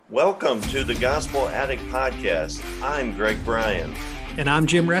Welcome to the Gospel Addict Podcast. I'm Greg Bryan. And I'm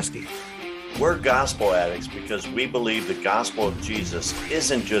Jim Reske. We're gospel addicts because we believe the gospel of Jesus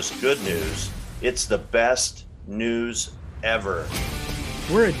isn't just good news, it's the best news ever.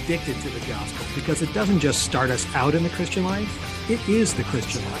 We're addicted to the gospel because it doesn't just start us out in the Christian life, it is the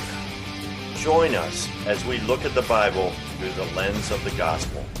Christian life. Join us as we look at the Bible through the lens of the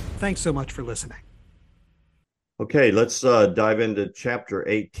gospel. Thanks so much for listening. Okay, let's dive into chapter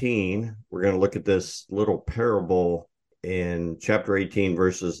 18. We're going to look at this little parable in chapter 18,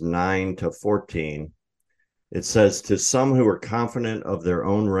 verses 9 to 14. It says, "To some who were confident of their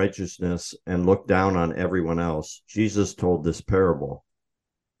own righteousness and looked down on everyone else, Jesus told this parable.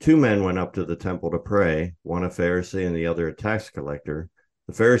 Two men went up to the temple to pray, one a Pharisee and the other a tax collector.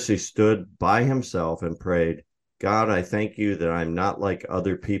 The Pharisee stood by himself and prayed, 'God, I thank you that I'm not like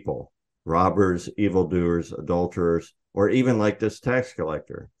other people, robbers, evildoers, adulterers, or even like this tax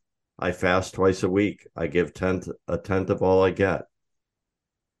collector. I fast twice a week. I give a tenth of all I get.'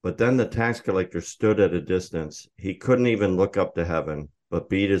 But then the tax collector stood at a distance. He couldn't even look up to heaven, but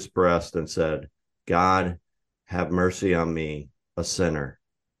beat his breast and said, 'God, have mercy on me, a sinner.'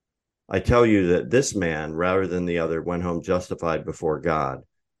 I tell you that this man, rather than the other, went home justified before God.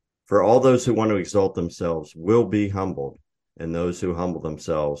 For all those who want to exalt themselves will be humbled, and those who humble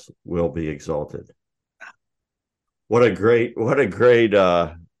themselves will be exalted." What a great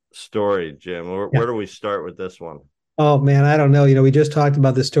story, Jim. Where do we start with this one? Oh, man, I don't know. We just talked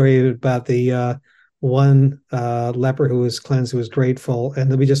about the story about the one leper who was cleansed, who was grateful. And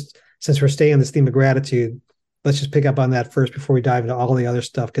then since we're staying on this theme of gratitude, let's just pick up on that first before we dive into all the other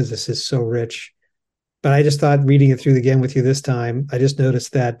stuff, because this is so rich. But I just thought, reading it through again with you this time, I just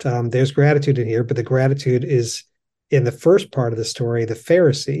noticed that there's gratitude in here, but the gratitude is in the first part of the story, the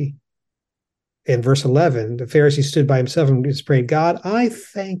Pharisee. In verse 11, the Pharisee stood by himself and just prayed, "God, I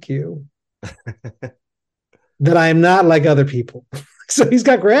thank you that I am not like other people." So he's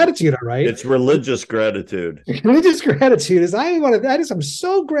got gratitude, all right? It's religious gratitude. Religious gratitude is, I'm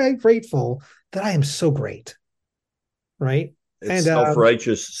so grateful that I am so great, right? It's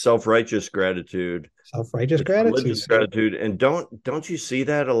self-righteous gratitude. Self-righteous gratitude. Religious gratitude. And don't you see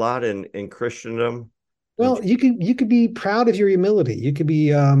that a lot in Christendom? Well, you could be proud of your humility. You could be,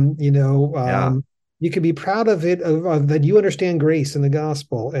 you could be proud of it, of that you understand grace in the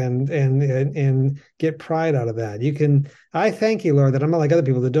gospel, and get pride out of that. I thank you, Lord, that I'm not like other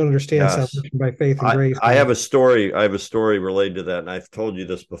people that don't understand salvation by faith and grace. I have a story related to that, and I've told you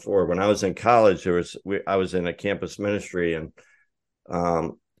this before. When I was in college, I was in a campus ministry, and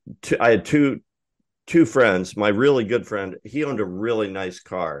I had two friends. My really good friend, he owned a really nice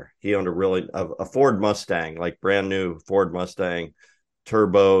car. He owned a Ford Mustang, like brand new Ford Mustang,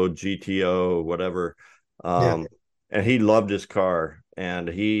 turbo, GTO, whatever. And he loved his car, and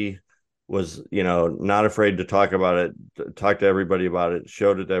he was, not afraid to talk about it, talk to everybody about it,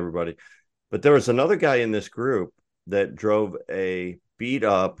 showed it to everybody. But there was another guy in this group that drove a beat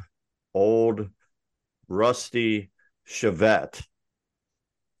up, old, rusty Chevette.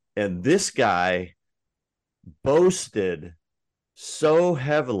 And this guy boasted so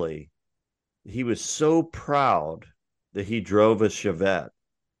heavily. He was so proud that he drove a Chevette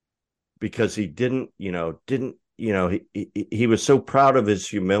because he he was so proud of his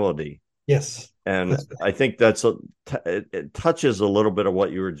humility. Yes. And I think it touches a little bit of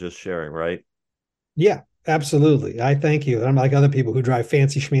what you were just sharing, right? Yeah, absolutely. I thank you. I'm like other people who drive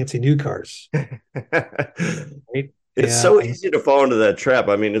fancy schmancy new cars. Right? It's so easy to fall into that trap.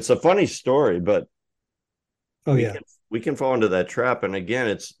 I mean, it's a funny story, but we can fall into that trap. And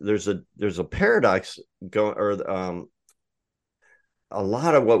again, there's a paradox going, or a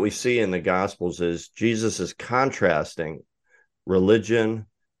lot of what we see in the Gospels is Jesus is contrasting religion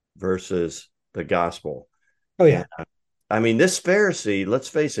versus the gospel. Oh yeah. And, I mean, this Pharisee, let's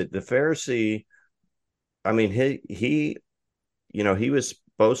face it, the Pharisee, I mean, he was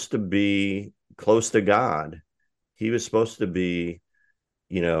supposed to be close to God. He was supposed to be,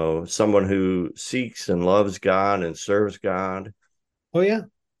 someone who seeks and loves God and serves God. Oh, yeah.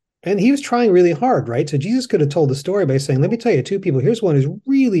 And he was trying really hard, right? So Jesus could have told the story by saying, let me tell you two people. Here's one who's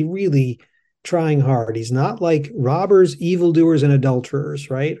really, really trying hard. He's not like robbers, evildoers, and adulterers,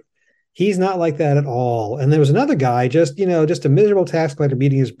 right? He's not like that at all. And there was another guy, just a miserable tax collector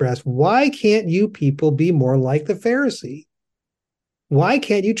beating his breast. Why can't you people be more like the Pharisee? Why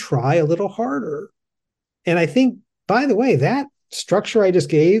can't you try a little harder? And I think, by the way, that structure I just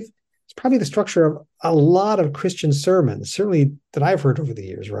gave is probably the structure of a lot of Christian sermons, certainly that I've heard over the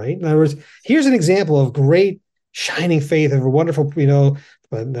years, right? In other words, here's an example of great shining faith of a wonderful,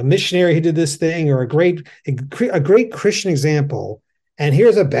 a missionary who did this thing, or a great Christian example. And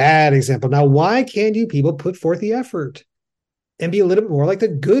here's a bad example. Now, why can't you people put forth the effort and be a little bit more like the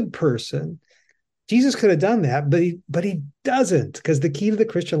good person? Jesus could have done that, but he doesn't, because the key to the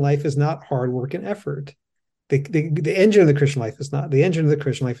Christian life is not hard work and effort. The engine of the Christian life is not. The engine of the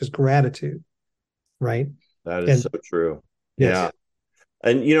Christian life is gratitude, right? That is And so true. yes. Yeah.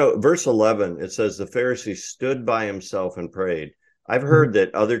 And verse 11, it says the Pharisee stood by himself and prayed. I've heard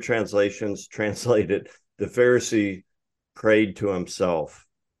that other translations translated the Pharisee prayed to himself.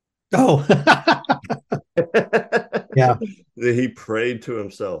 Oh, yeah, He prayed to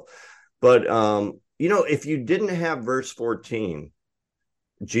himself. But if you didn't have verse 14,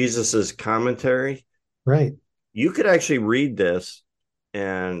 Jesus's commentary, right. you could actually read this,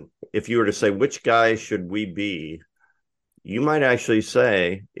 and if you were to say, which guy should we be, you might actually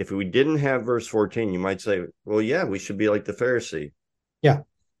say, if we didn't have verse 14, you might say, well, yeah, we should be like the Pharisee. Yeah.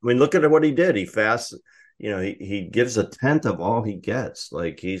 I mean, look at what he did. He fasts, he gives a tenth of all he gets.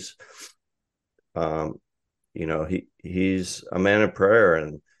 Like um, he's a man of prayer.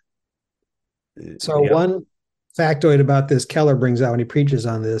 And So yeah, one factoid about this Keller brings out when he preaches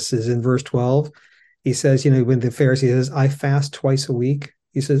on this is in verse 12. He says, when the Pharisee says, I fast twice a week,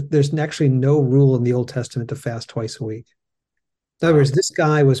 he says, there's actually no rule in the Old Testament to fast twice a week. In other words, this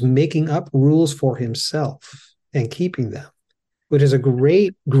guy was making up rules for himself and keeping them, which is a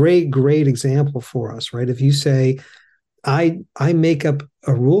great, great, great example for us, right? If you say, I make up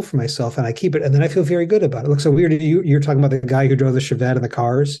a rule for myself and I keep it, and then I feel very good about it. It looks so weird. You're talking about the guy who drove the Chevette and the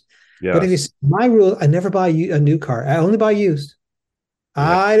cars. But if you yes, say, my rule, I never buy a new car. I only buy used.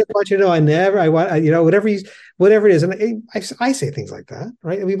 yeah. I just want you to know, I want, whatever it is. And I say things like that,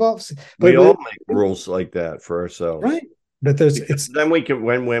 right? We've all, We but, all make rules like that for ourselves. right. But there's, Because it's then we can,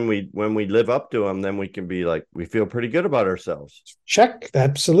 when we live up to them, then we can be like, we feel pretty good about ourselves. check.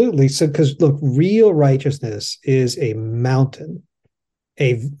 Absolutely. So, because look, real righteousness is a mountain,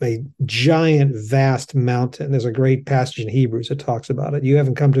 a giant, vast mountain. There's a great passage in Hebrews that talks about it. You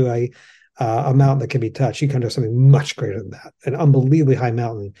haven't come to a mountain that can be touched. You come to something much greater than that, an unbelievably high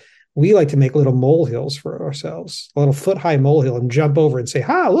mountain. We like to make little molehills for ourselves, a little foot high molehill, and jump over and say,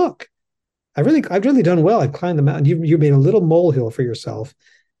 "Ha, look, I've really done well. I've climbed the mountain." You made a little molehill for yourself.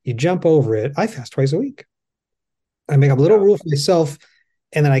 You jump over it. I fast twice a week. I make up a little Yeah. rule for myself,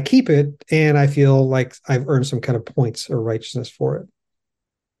 and then I keep it, and I feel like I've earned some kind of points or righteousness for it.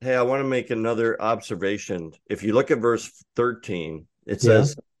 Hey, I want to make another observation. If you look at verse 13, it Yeah.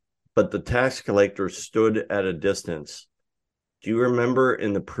 says, but the tax collector stood at a distance. Do you remember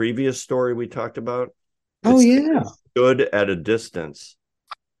in the previous story we talked about? Oh It yeah. stood at a distance,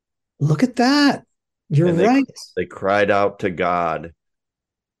 Look at that. You're and they right. they cried out to God.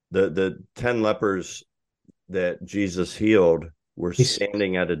 The 10 lepers that Jesus healed were He's,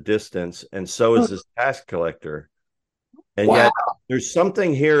 standing at a distance, and so is oh, this tax collector. And wow. yet there's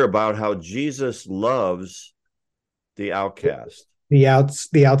something here about how Jesus loves the outcast, The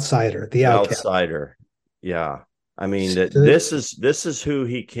outsider, the the outcast. outsider. Yeah. I mean that Stood, this is who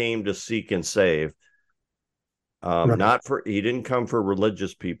he came to seek and save. right. Not for he didn't come for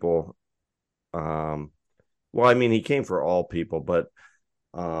religious people. Um, well, I mean he came for all people, but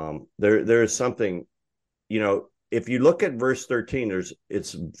there is something, if you look at verse 13,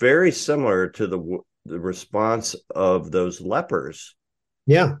 it's very similar to the response of those lepers.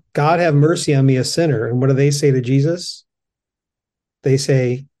 Yeah. God have mercy on me, a sinner. And what do they say to Jesus? They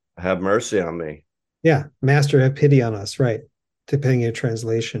say, Have mercy on me. yeah, Master, have pity on us, right? Depending on your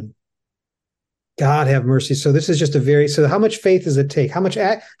translation. God have mercy. So this is just so how much faith does it take? How much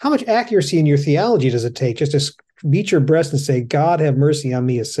accuracy in your theology does it take just to beat your breast and say, God have mercy on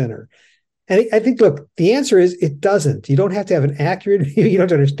me, a sinner? And I think, look, the answer is it doesn't. You don't have to have an accurate, you don't have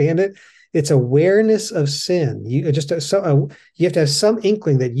to understand it. It's awareness of sin. You have to have some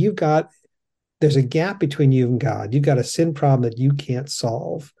inkling that there's a gap between you and God. You've got a sin problem that you can't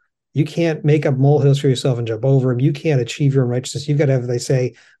solve. You can't make up molehills for yourself and jump over them. You can't achieve your own righteousness. You've got to have, they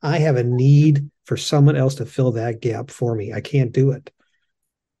say, I have a need for someone else to fill that gap for me. I can't do it.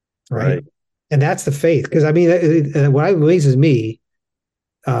 Right. Right. And that's the faith. Because I mean, what amazes me,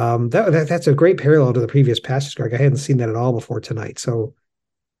 that's a great parallel to the previous passage, Greg. I hadn't seen that at all before tonight. So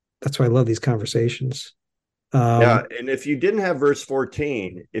that's why I love these conversations. Yeah. Um, And if you didn't have verse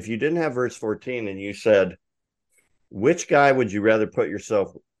 14 and you said, which guy would you rather put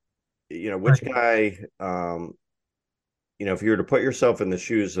yourself, which right. guy, if you were to put yourself in the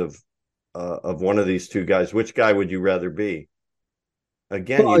shoes of one of these two guys, which guy would you rather be?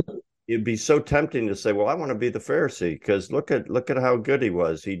 Again, Well, it'd be so tempting to say, well, I want to be the Pharisee because look at how good he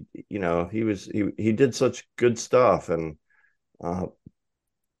was. He did such good stuff. And,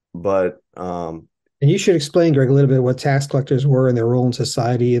 but And you should explain, Greg, a little bit what tax collectors were and their role in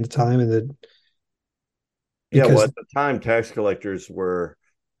society at the time, and the Yeah, well, because at the time, tax collectors were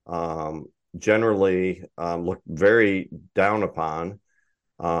generally looked very down upon.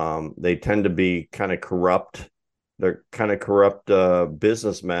 They tend to be kind of corrupt. They're kind of corrupt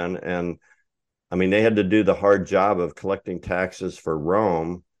businessmen, and I mean, they had to do the hard job of collecting taxes for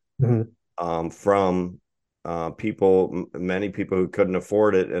Rome Mhm. from many people who couldn't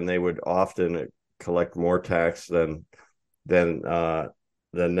afford it, and they would often collect more tax than than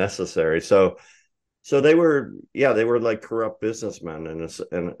necessary. So they were, yeah, they were like corrupt businessmen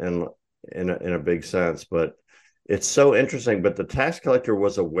in a big sense. But it's so interesting. But the tax collector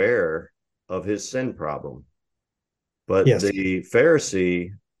was aware of his sin problem, but Yes, the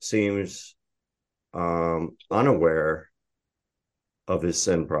Pharisee seems unaware of his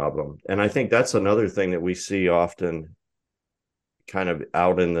sin problem. And I think that's another thing that we see often kind of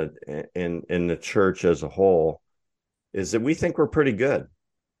out in the church as a whole is that we think we're pretty good.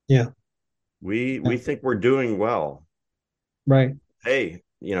 yeah, We yeah, think we're doing well. right. Hey,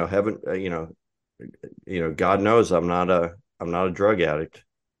 heaven, God knows I'm not a drug addict.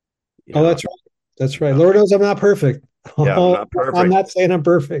 You Oh, know, that's right. That's right. uh, Lord knows I'm not perfect. yeah, I'm Oh, not I'm perfect. not saying I'm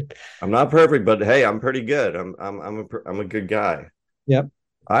perfect. I'm not perfect, but hey, I'm pretty good. I'm a good guy. Yep.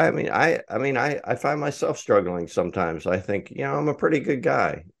 I find myself struggling sometimes. I think, I'm a pretty good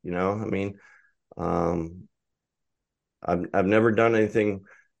guy. Um, I've never done anything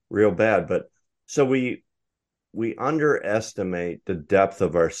real bad, but so we underestimate the depth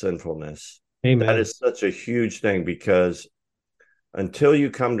of our sinfulness. That Amen. is such a huge thing because until you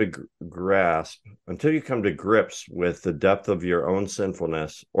come to until you come to grips with the depth of your own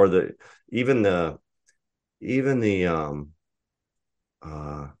sinfulness, or even the even the uh,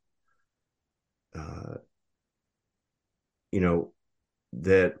 uh, you know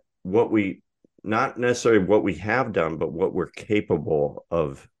that what we not necessarily what we have done, but what we're capable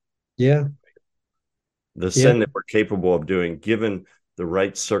of, Yeah. the Yeah. sin that we're capable of doing, given the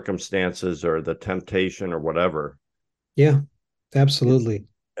right circumstances or the temptation or whatever. Yeah. It's Absolutely.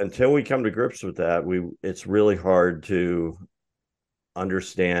 until we come to grips with that, we it's really hard to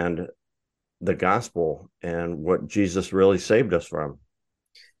understand the gospel and what Jesus really saved us from.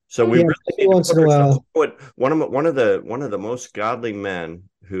 So we Yeah. really Every need to once put in a ourselves. while. One of the most godly men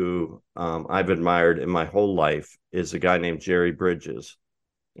who I've admired in my whole life is a guy named Jerry Bridges,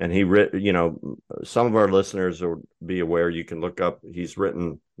 and some of our listeners will be aware. You can look up. He's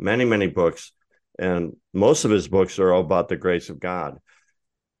written many books, and most of his books are all about the grace of God.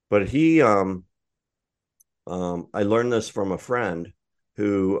 But I learned this from a friend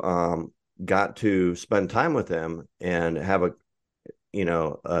who got to spend time with him and have you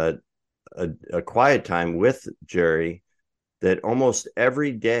know a, a quiet time with Jerry. That almost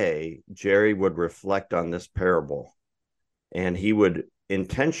every day Jerry would reflect on this parable, and he would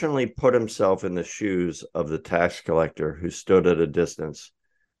intentionally put himself in the shoes of the tax collector who stood at a distance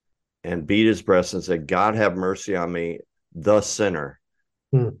and beat his breast and said, "God have mercy on me, the sinner."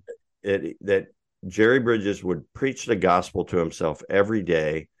 Hmm. That Jerry Bridges would preach the gospel to himself every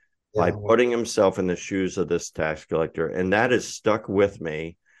day by Yeah. Well, putting himself in the shoes of this tax collector, and that has stuck with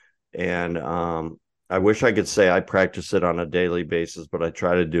me. And I wish I could say I practice it on a daily basis, but I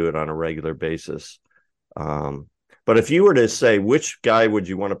try to do it on a regular basis. Um, but if you were to say which guy would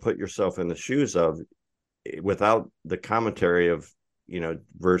you want to put yourself in the shoes of, without the commentary of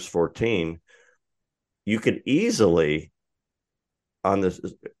verse 14, you could easily on this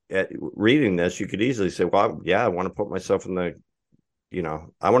reading this, you could easily say, well, yeah, I want to put myself in I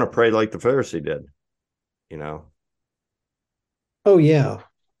want to pray like the Pharisee did, you know. oh yeah.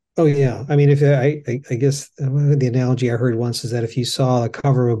 Oh yeah. I mean, if I guess the analogy I heard once is that if you saw the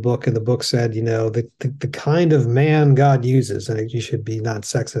cover of a book and the book said, the kind of man God uses, and you should be not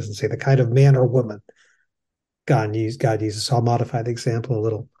sexist and say the kind of man or woman God uses. So I'll modify the example a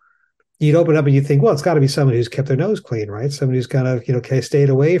little. You'd open up and you think, well, it's got to be someone who's kept their nose clean, right? Somebody who's kind of, stayed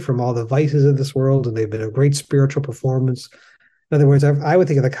away from all the vices of this world, and they've been a great spiritual performance. In other words, I would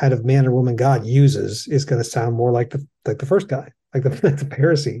think of the kind of man or woman God uses is going to sound more like the first guy, like the like the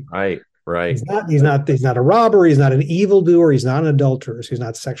Pharisee. Right, right. He's not a robber. He's not an evildoer. He's not an adulterer. He's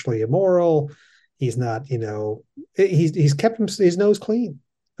not sexually immoral. He's not, he's kept his nose clean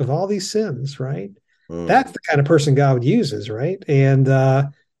of all these sins, right? Mm, That's the kind of person God uses, right? And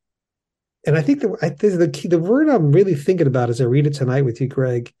I think the word I'm really thinking about as I read it tonight with you,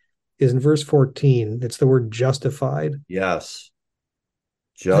 Greg, is in verse 14. It's the word justified. yes,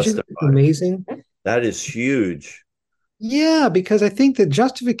 Don't you think it's justified. amazing? That is huge. Yeah, because I think that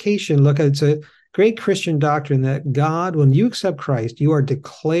justification, look, it's a great Christian doctrine that God, when you accept Christ, you are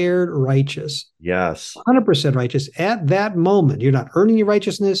declared righteous, Yes. 100% righteous at that moment. You're not earning your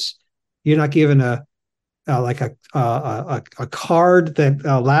righteousness. You're not given a card that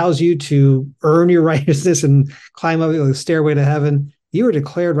allows you to earn your righteousness and climb up the stairway to heaven. You are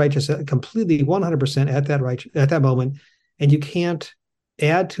declared righteous completely 100% at that moment, and you can't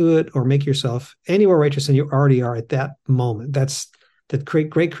add to it or make yourself any more righteous than you already are at that moment. That's the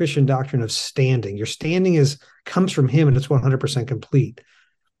great Christian doctrine of standing. Your standing comes from Him, and it's 100% complete.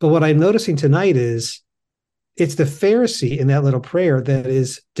 But what I'm noticing tonight is it's the Pharisee in that little prayer that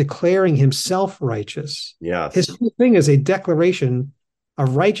is declaring himself righteous. Yes. His whole thing is a declaration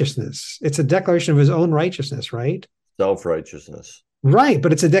of righteousness. It's a declaration of his own righteousness, right? Self-righteousness. Right,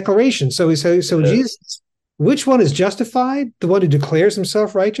 but it's a declaration. So Jesus, which one is justified? The one who declares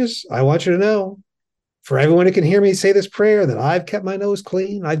himself righteous? I want you to know, for everyone who can hear me say this prayer, that I've kept my nose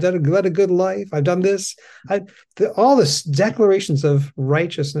clean. I've led a good life. I've done this. All this declarations of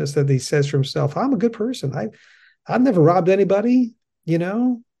righteousness that he says for himself. I'm a good person. I've never robbed anybody.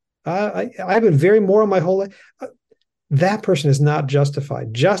 I've been very moral my whole life. That person is not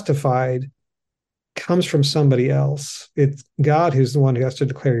justified. Justified comes from somebody else. It's God who's the one who has to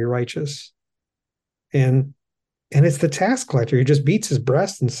declare you righteous. And it's the tax collector who just beats his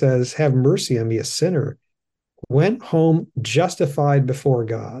breast and says, have mercy on me, a sinner. Went home justified before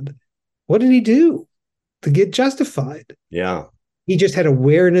God. What did he do to get justified? Yeah. He just had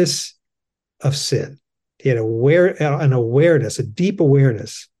awareness of sin. He had an awareness, a deep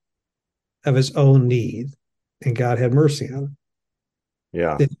awareness of his own need. And God had mercy on him.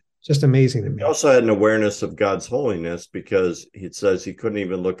 Yeah. It's just amazing to me. He also had an awareness of God's holiness because it says he couldn't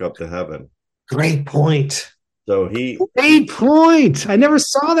even look up to heaven. Great point. So great point. I never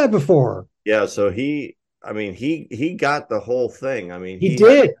saw that before. Yeah. So he got the whole thing. I mean, he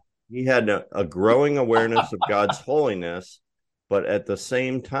did. He had a growing awareness of God's holiness, but at the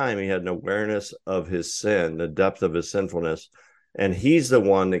same time, he had an awareness of his sin, the depth of his sinfulness. And he's the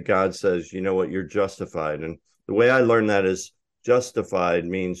one that God says, you know what, you're justified. And the way I learned that is justified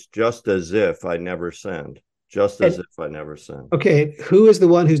means just as if I never sinned, just as if I never sinned. Okay. Who is the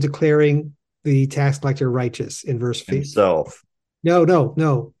one who's declaring the tax collector righteous in verse 5? Himself.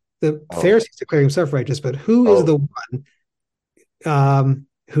 No. The Pharisees declare himself righteous, but who is the one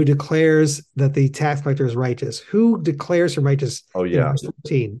who declares that the tax collector is righteous? Who declares him righteous? Oh, yeah. In verse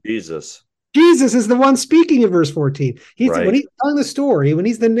 14? Jesus. Jesus is the one speaking in verse 14. Right. When he's telling the story, when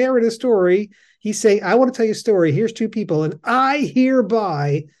he's the narrator of the story, he's saying, I want to tell you a story. Here's two people, and I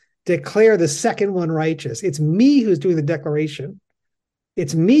hereby declare the second one righteous. It's me who's doing the declaration.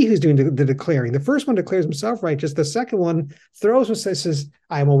 It's me who's doing the declaring. The first one declares himself righteous. The second one throws and says,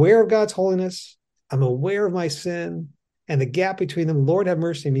 I'm aware of God's holiness. I'm aware of my sin and the gap between them. Lord, have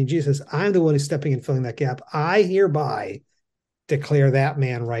mercy on me. Jesus, I'm the one who's stepping and filling that gap. I hereby declare that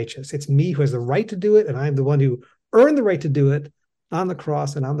man righteous. It's me who has the right to do it, and I'm the one who earned the right to do it on the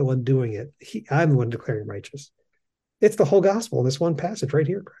cross, and I'm the one doing it. I'm the one declaring righteous. It's the whole gospel in this one passage right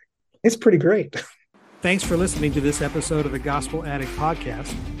here, Greg. It's pretty great. Thanks for listening to this episode of the Gospel Addict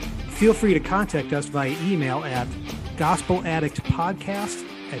Podcast. Feel free to contact us via email at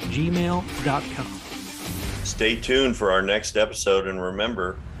gospeladdictpodcast@gmail.com. Stay tuned for our next episode, and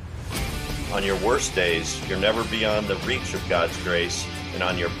remember, on your worst days, you're never beyond the reach of God's grace, and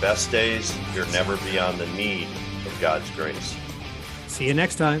on your best days, you're never beyond the need of God's grace. See you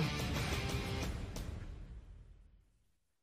next time.